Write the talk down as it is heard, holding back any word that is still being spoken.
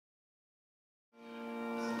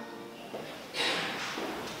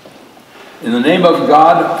In the name of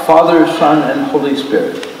God, Father, Son, and Holy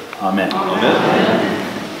Spirit. Amen. Amen.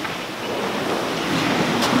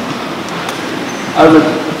 I would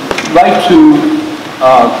like to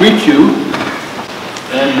greet you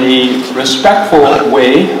in the respectful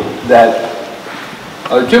way that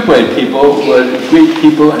Ojibwe people would greet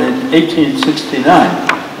people in 1869.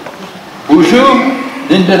 Bonjour,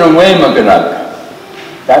 Nindenamwe Maganag.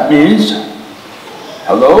 That means,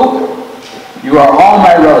 hello, you are all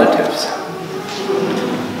my relatives.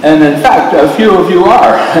 And in fact, a few of you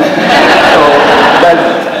are.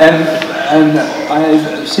 And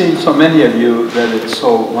I've seen so many of you that it's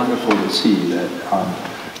so wonderful to see that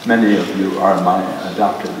many of you are my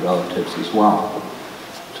adopted relatives as well.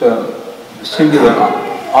 It's a singular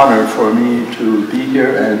honor for me to be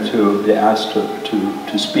here and to be asked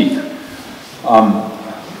to speak.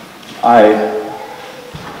 I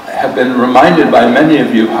have been reminded by many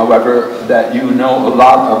of you, however, that you know a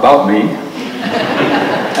lot about me,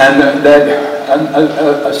 and that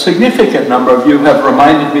a significant number of you have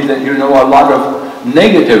reminded me that you know a lot of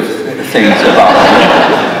negative things about me.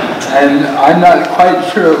 And I'm not quite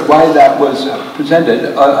sure why that was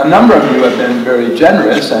presented. A number of you have been very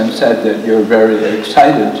generous and said that you're very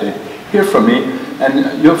excited to hear from me,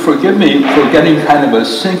 and you'll forgive me for getting kind of a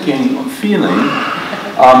sinking feeling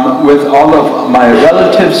with all of my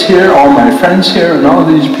relatives here, all my friends here, and all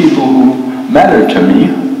these people who matter to me.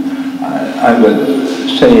 I would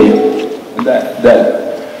say that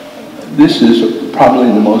this is probably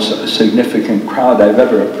the most significant crowd I've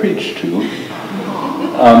ever preached to.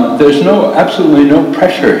 There's absolutely no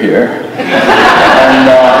pressure here, and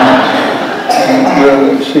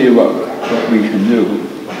we'll see what we can do.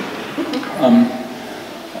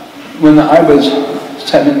 When I was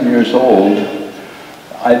 7 years old,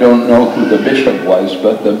 I don't know who the bishop was,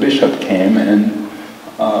 but the bishop came and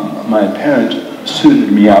my parents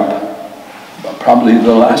suited me up. Probably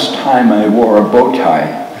the last time I wore a bow tie.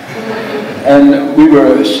 And we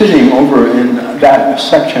were sitting over in that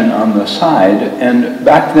section on the side, and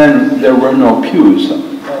back then there were no pews.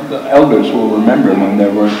 The elders will remember when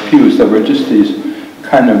there weren't pews. There were just these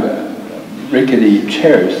kind of rickety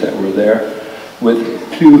chairs that were there with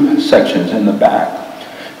pew sections in the back.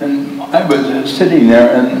 And I was sitting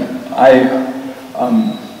there, and I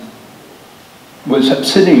was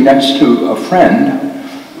sitting next to a friend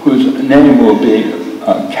whose name will be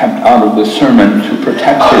kept out of the sermon to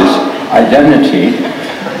protect his identity.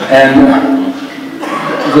 And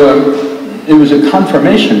it was a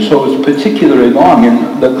confirmation, so it was particularly long,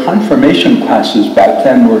 and the confirmation classes back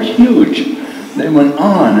then were huge. They went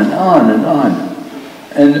on and on and on.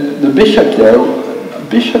 And the bishop there,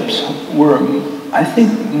 bishops were, I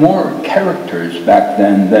think, more characters back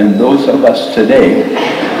then than those of us today.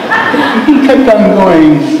 He kept on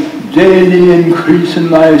going, daily increase in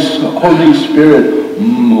thy Holy Spirit,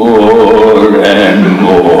 more and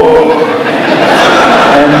more.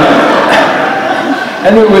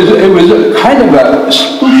 And it was a kind of a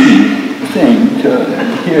spooky thing to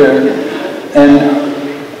hear. And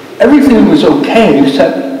everything was okay,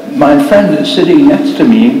 except my friend sitting next to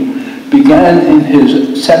me began in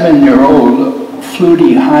his 7-year-old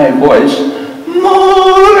fluty high voice,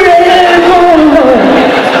 more and more.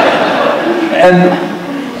 And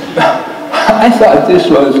I thought this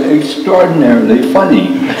was extraordinarily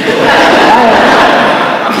funny.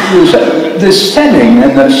 The setting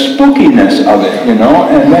and the spookiness of it, you know,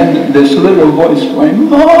 and then this little voice going,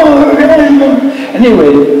 more and more.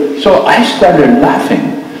 Anyway, so I started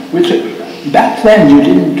laughing, which back then you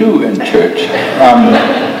didn't do in church.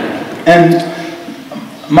 And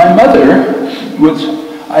my mother was,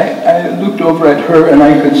 I looked over at her and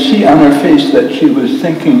I could see on her face that she was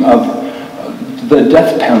thinking of the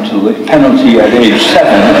death penalty at age 7.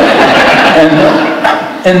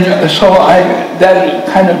 And so that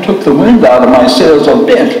kind of took the wind out of my sails a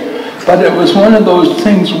bit. But it was one of those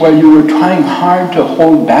things where you were trying hard to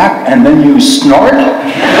hold back and then you snort.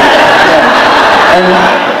 And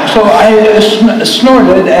so I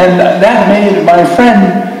snorted, and that made my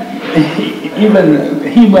friend, he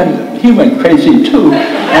went crazy too.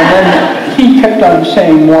 And then he kept on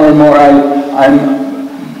saying more and more,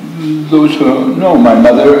 those who know my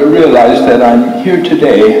mother realize that I'm here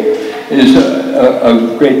today is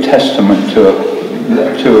a great testament to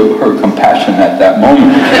her compassion at that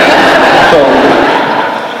moment. So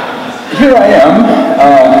here I am,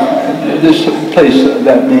 this place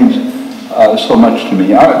that means so much to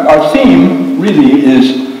me. Our theme really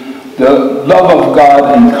is the love of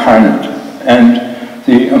God incarnate and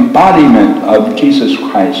the embodiment of Jesus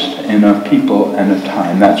Christ in a people and a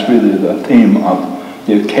time. That's really the theme of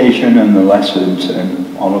the occasion and the lessons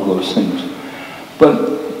and all of those things.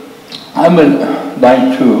 But I would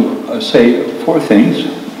like to say 4 things.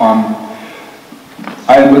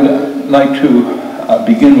 I would like to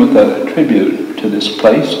begin with a tribute to this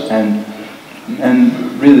place and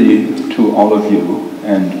really to all of you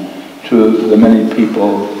and to the many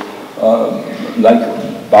people like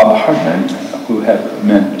Bob Hardman who have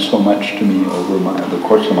meant so much to me over the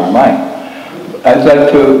course of my life. I'd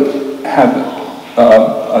like to have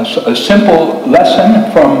a simple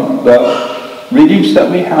lesson from the readings that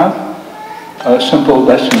we have, a simple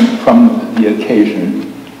lesson from the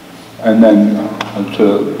occasion, and then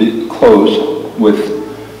to close with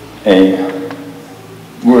a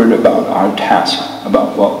word about our task,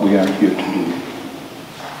 about what we are here to do.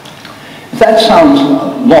 If that sounds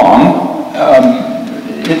long,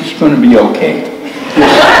 it's going to be okay.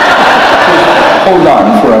 Just hold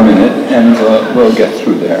on for a minute and we'll get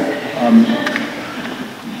through there.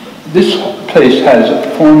 This place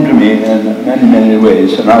has formed me in many, many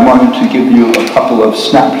ways, and I wanted to give you a couple of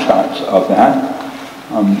snapshots of that.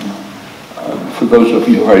 For those of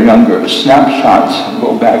you who are younger, snapshots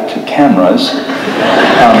go back to cameras,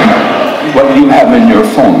 what you have in your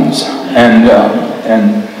phones. And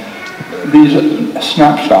these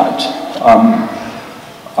snapshots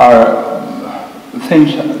are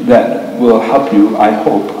things that will help you, I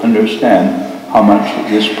hope, understand how much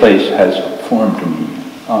this place has formed me.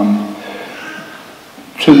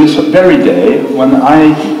 To this very day, when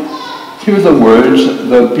I hear the words,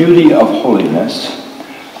 the beauty of holiness,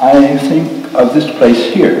 I think of this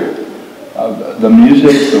place here, of the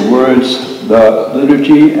music, the words, the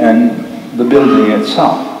liturgy, and the building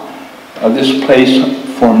itself. This place,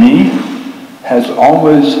 for me, has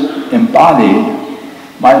always embodied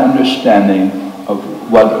my understanding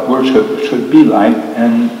of what worship should be like,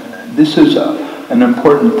 and this is an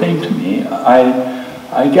important thing to me.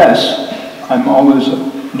 I guess I'm always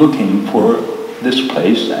looking for this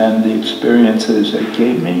place and the experiences it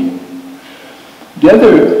gave me. The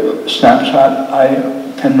other snapshot I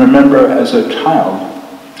can remember as a child,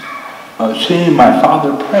 seeing my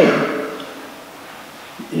father pray.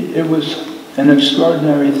 It was an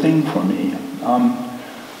extraordinary thing for me.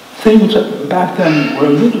 Things back then were a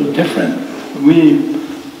little different. We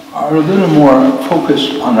are a little more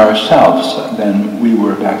focused on ourselves than we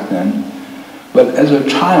were back then. But as a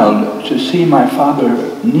child, to see my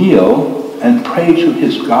father kneel and pray to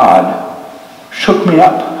his God shook me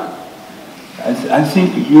up. I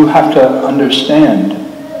think you have to understand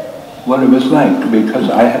what it was like, because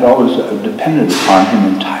I had always depended upon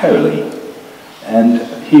him entirely. And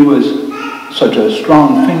he was such a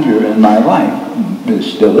strong figure in my life, it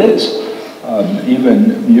still is,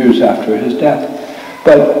 even years after his death.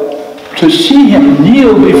 But to see him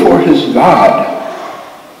kneel before his God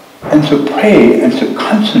and to pray and to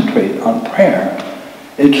concentrate on prayer,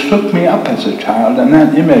 it shook me up as a child, and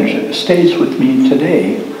that image stays with me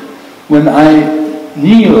today. When I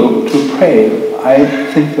kneel to pray, I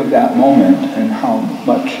think of that moment and how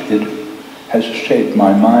much it has shaped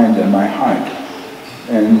my mind and my heart.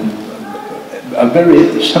 And a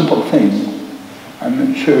very simple thing.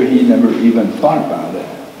 I'm sure he never even thought about it,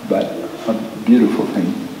 but a beautiful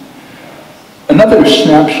thing. Another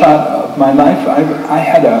snapshot of my life, I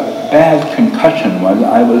had a bad concussion when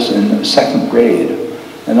I was in 2nd grade,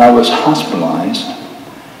 and I was hospitalized.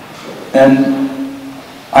 And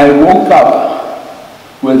I woke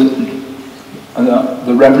up with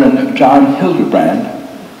the Reverend John Hildebrand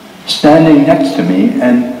standing next to me,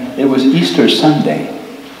 and it was Easter Sunday.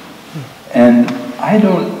 And I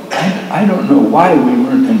don't know why we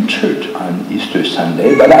weren't in church on Easter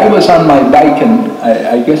Sunday, but I was on my bike, and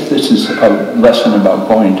I guess this is a lesson about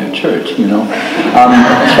going to church, you know,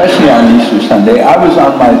 especially on Easter Sunday. I was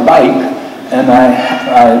on my bike, and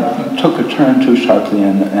I took a turn too sharply,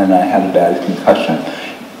 and I had a bad concussion.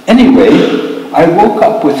 Anyway, I woke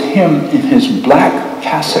up with him in his black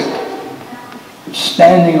cassock,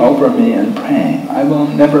 standing over me and praying. I will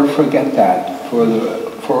never forget that for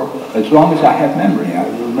as long as I have memory. I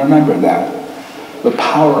will remember that. The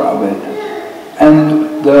power of it,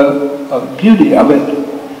 and the beauty of it,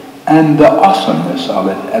 and the awesomeness of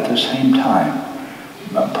it at the same time.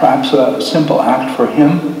 Perhaps a simple act for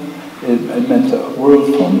him, it meant the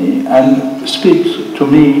world for me, and speaks to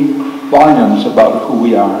me volumes about who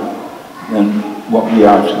we are and what we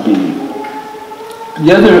are to be.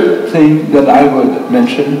 The other thing that I would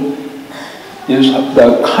mention is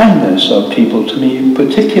the kindness of people to me,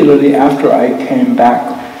 particularly after I came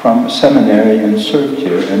back from seminary and served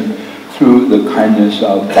here, and through the kindness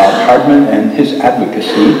of Bob Hardman and his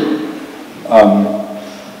advocacy.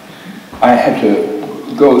 I had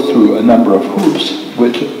to go through a number of hoops,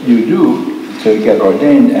 which you do to get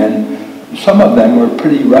ordained, and some of them were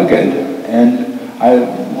pretty rugged, and I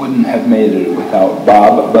wouldn't have made it without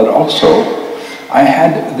Bob, but also I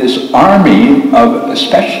had this army of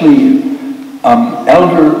especially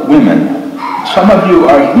elder women. Some of you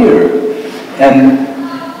are here, and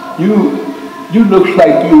you looked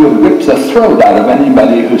like you would rip the throat out of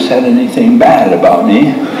anybody who said anything bad about me.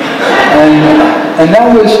 And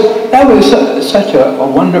that was such a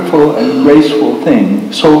wonderful and graceful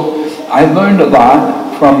thing. So I learned a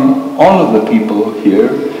lot from all of the people here,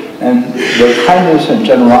 and the kindness and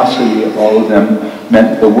generosity of all of them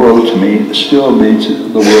meant the world to me, still means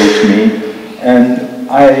the world to me. And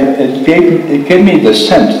it gave me the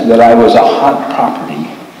sense that I was a hot property,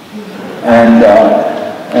 and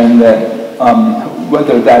that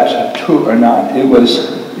whether that's true or not, it was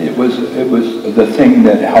the thing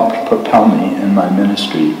that helped propel me in my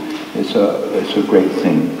ministry. It's a great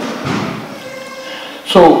thing.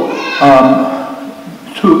 So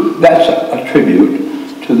that's a tribute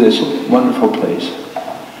to this wonderful place.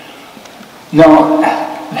 Now,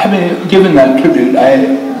 having given that tribute, I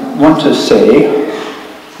want to say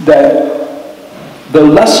that the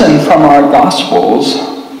lesson from our Gospels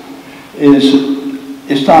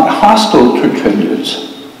is not hostile to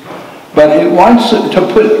tributes, but it wants to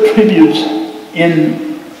put tributes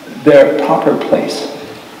in their proper place.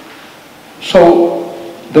 So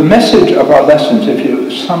the message of our lessons, if you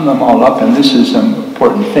sum them all up, and this is an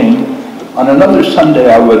important thing, on another Sunday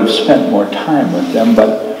I would have spent more time with them,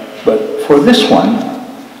 but for this one,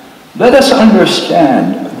 let us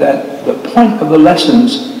understand that the point of the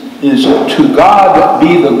lessons is to God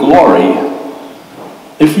be the glory.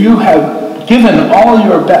 If you have given all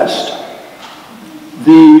your best,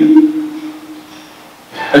 the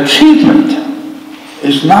achievement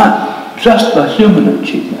is not just a human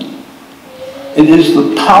achievement. It is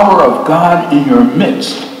the power of God in your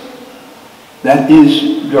midst that is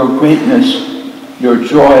your greatness, your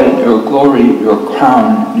joy, your glory, your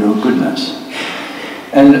crown, your goodness.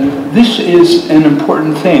 And this is an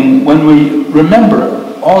important thing when we remember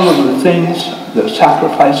all of the things, the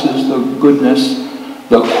sacrifices, the goodness,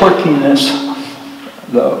 the quirkiness,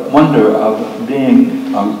 the wonder of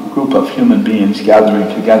being a group of human beings gathering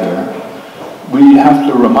together. We have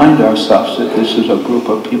to remind ourselves that this is a group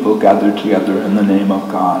of people gathered together in the name of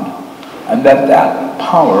God. And that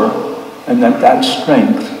power and that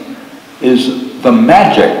strength is the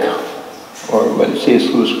magic, or what C.S.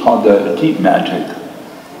 Lewis called the deep magic,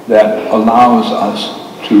 that allows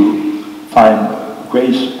us to find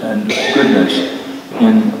grace and goodness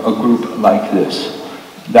in a group like this.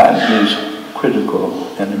 That is critical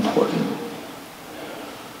and important.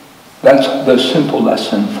 That's the simple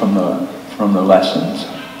lesson from the lessons.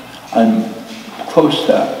 I'm close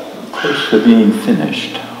to being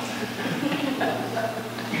finished.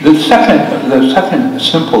 The second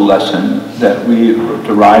simple lesson that we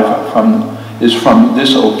derive from is from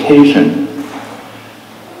this occasion.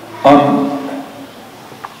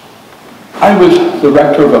 I was the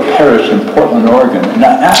rector of a parish in Portland, Oregon, and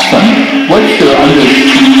I asked them, what's your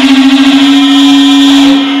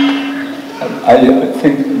I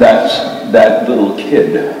think that's that little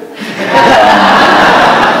kid.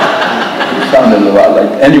 It sounded a lot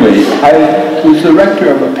like, anyway, I was the rector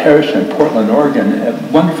of a parish in Portland, Oregon, a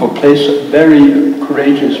wonderful place, very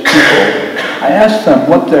courageous people. I asked them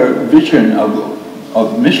what their vision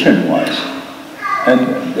of mission was,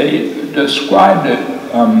 and they described it.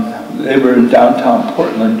 They were in downtown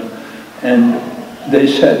Portland, and they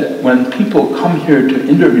said when people come here to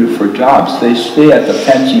interview for jobs, they stay at the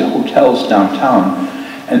fancy hotels downtown,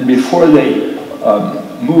 and before they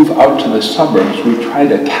move out to the suburbs, we try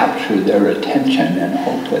to capture their attention and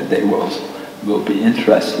hope that they will be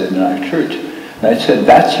interested in our church. And I said,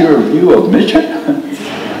 that's your view of mission?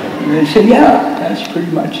 And they said, yeah, that's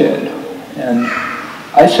pretty much it. And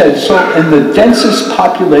I said, so in the densest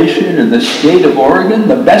population in the state of Oregon,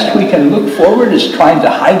 the best we can look forward is trying to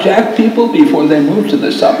hijack people before they move to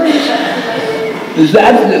the suburbs? Is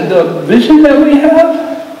that the vision that we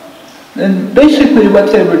have? And basically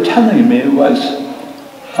what they were telling me was,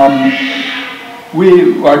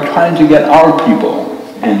 we are trying to get our people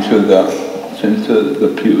into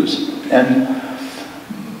the pews. And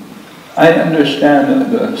I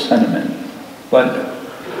understand the sentiment, but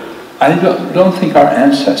I don't think our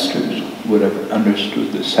ancestors would have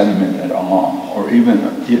understood the sentiment at all, or even a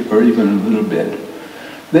little bit.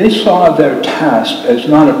 They saw their task as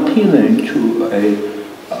not appealing to a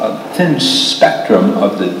thin spectrum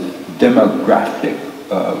of the demographic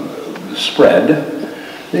spread.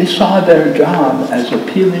 They saw their job as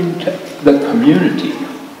appealing to the community,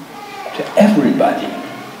 to everybody.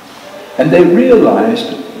 And they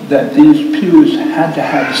realized that these pews had to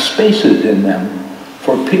have spaces in them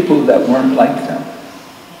for people that weren't like them.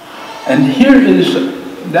 And here is,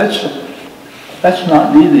 that's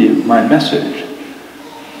not really my message.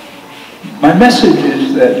 My message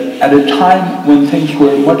is that at a time when things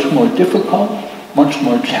were much more difficult, much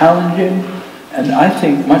more challenging, and I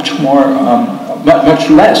think much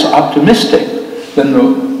less optimistic than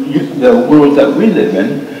the world that we live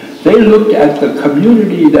in, they looked at the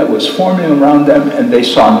community that was forming around them and they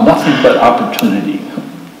saw nothing but opportunity.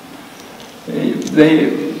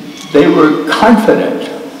 They were confident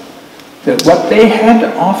that what they had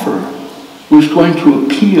to offer was going to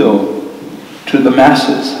appeal to the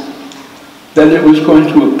masses, that it was going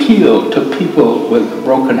to appeal to people with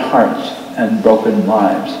broken hearts and broken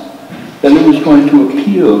lives, that it was going to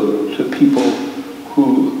appeal to people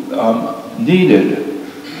who needed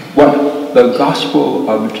what the gospel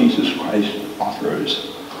of Jesus Christ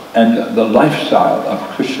offers and the lifestyle of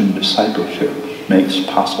Christian discipleship makes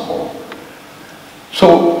possible.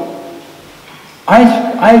 So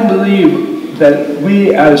I believe that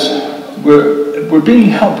we're being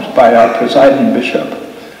helped by our presiding bishop,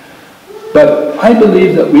 but I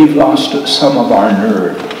believe that we've lost some of our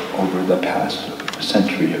nerve over the past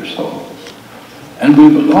century or so. And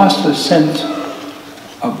we've lost a sense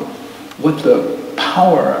of what the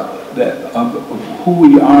power of who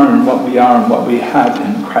we are and what we have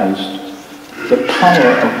in Christ, the power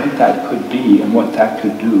of what that could be and what that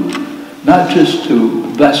could do, not just to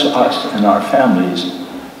bless us and our families,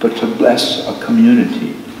 but to bless a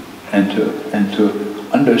community and to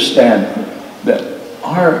understand that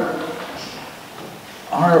our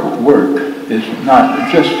work is not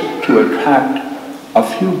just to attract a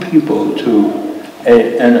few people to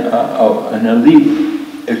an elite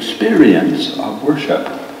experience of worship,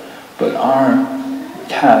 but our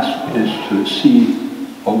task is to see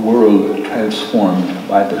a world transformed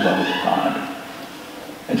by the love of God.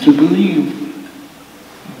 And to believe,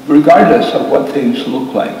 regardless of what things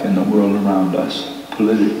look like in the world around us,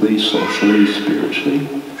 politically, socially, spiritually,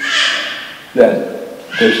 that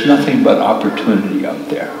there's nothing but opportunity out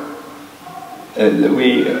there. That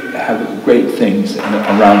we have great things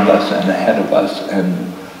around us and ahead of us, and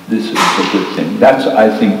this is a good thing. That's, I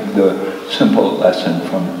think, the simple lesson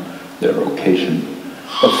from their occasion.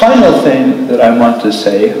 The final thing that I want to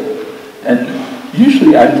say, and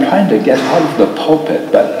usually I'm trying to get out of the pulpit,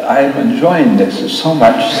 but I'm enjoying this so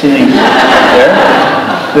much sitting there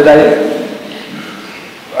that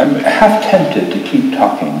I'm half tempted to keep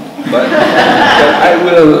talking, but I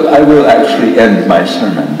will actually end my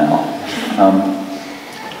sermon now.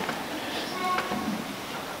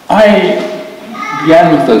 I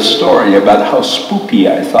began with a story about how spooky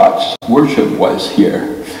I thought worship was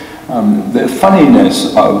here. The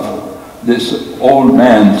funniness of this old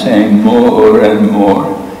man saying more and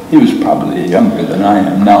more. He was probably younger than I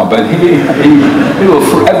am now, but he will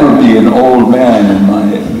forever be an old man in my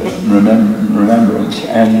remembrance.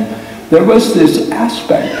 And there was this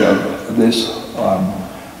aspect of this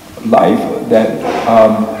life that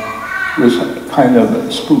was kind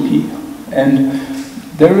of spooky. And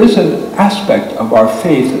there is an aspect of our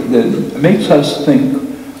faith that makes us think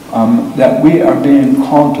that we are being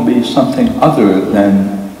called to be something other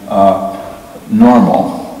than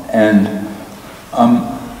normal. And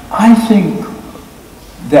I think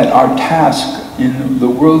that our task in the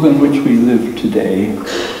world in which we live today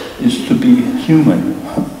is to be human.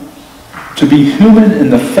 To be human in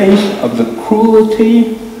the face of the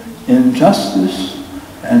cruelty, injustice,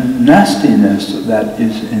 and nastiness that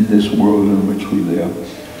is in this world in which we live.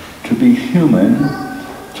 To be human,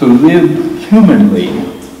 to live humanly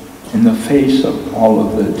in the face of all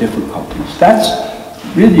of the difficulties. That's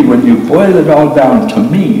really, when you boil it all down to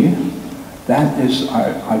me, that is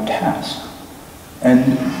our task.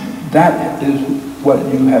 And that is what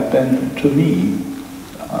you have been to me,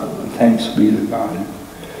 thanks be to God.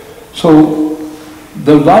 So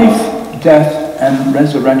the life, death, and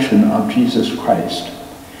resurrection of Jesus Christ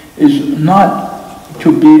is not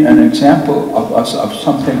to be an example of us of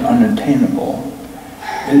something unattainable.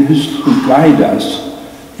 It is to guide us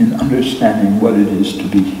in understanding what it is to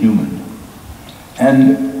be human.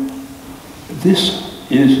 And this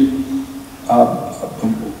is a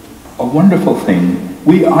wonderful thing.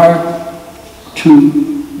 We are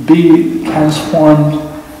to be transformed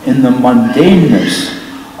in the mundaneness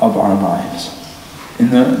of our lives, in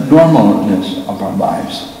the normalness of our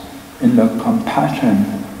lives, in the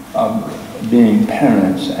compassion of being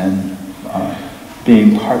parents and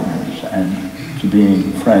being partners and to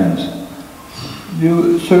being friends.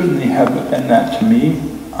 You certainly have been that to me.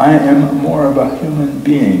 I am more of a human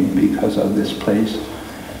being because of this place.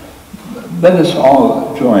 let us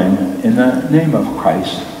all join in the name of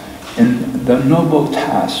Christ in the noble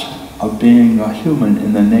task of being a human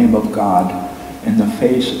in the name of God in the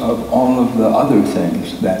face of all of the other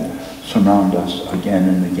things that surround us again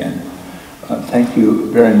and again. Thank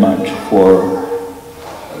you very much for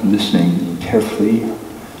listening carefully,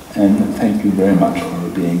 and thank you very much for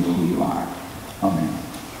being who you are. Amen.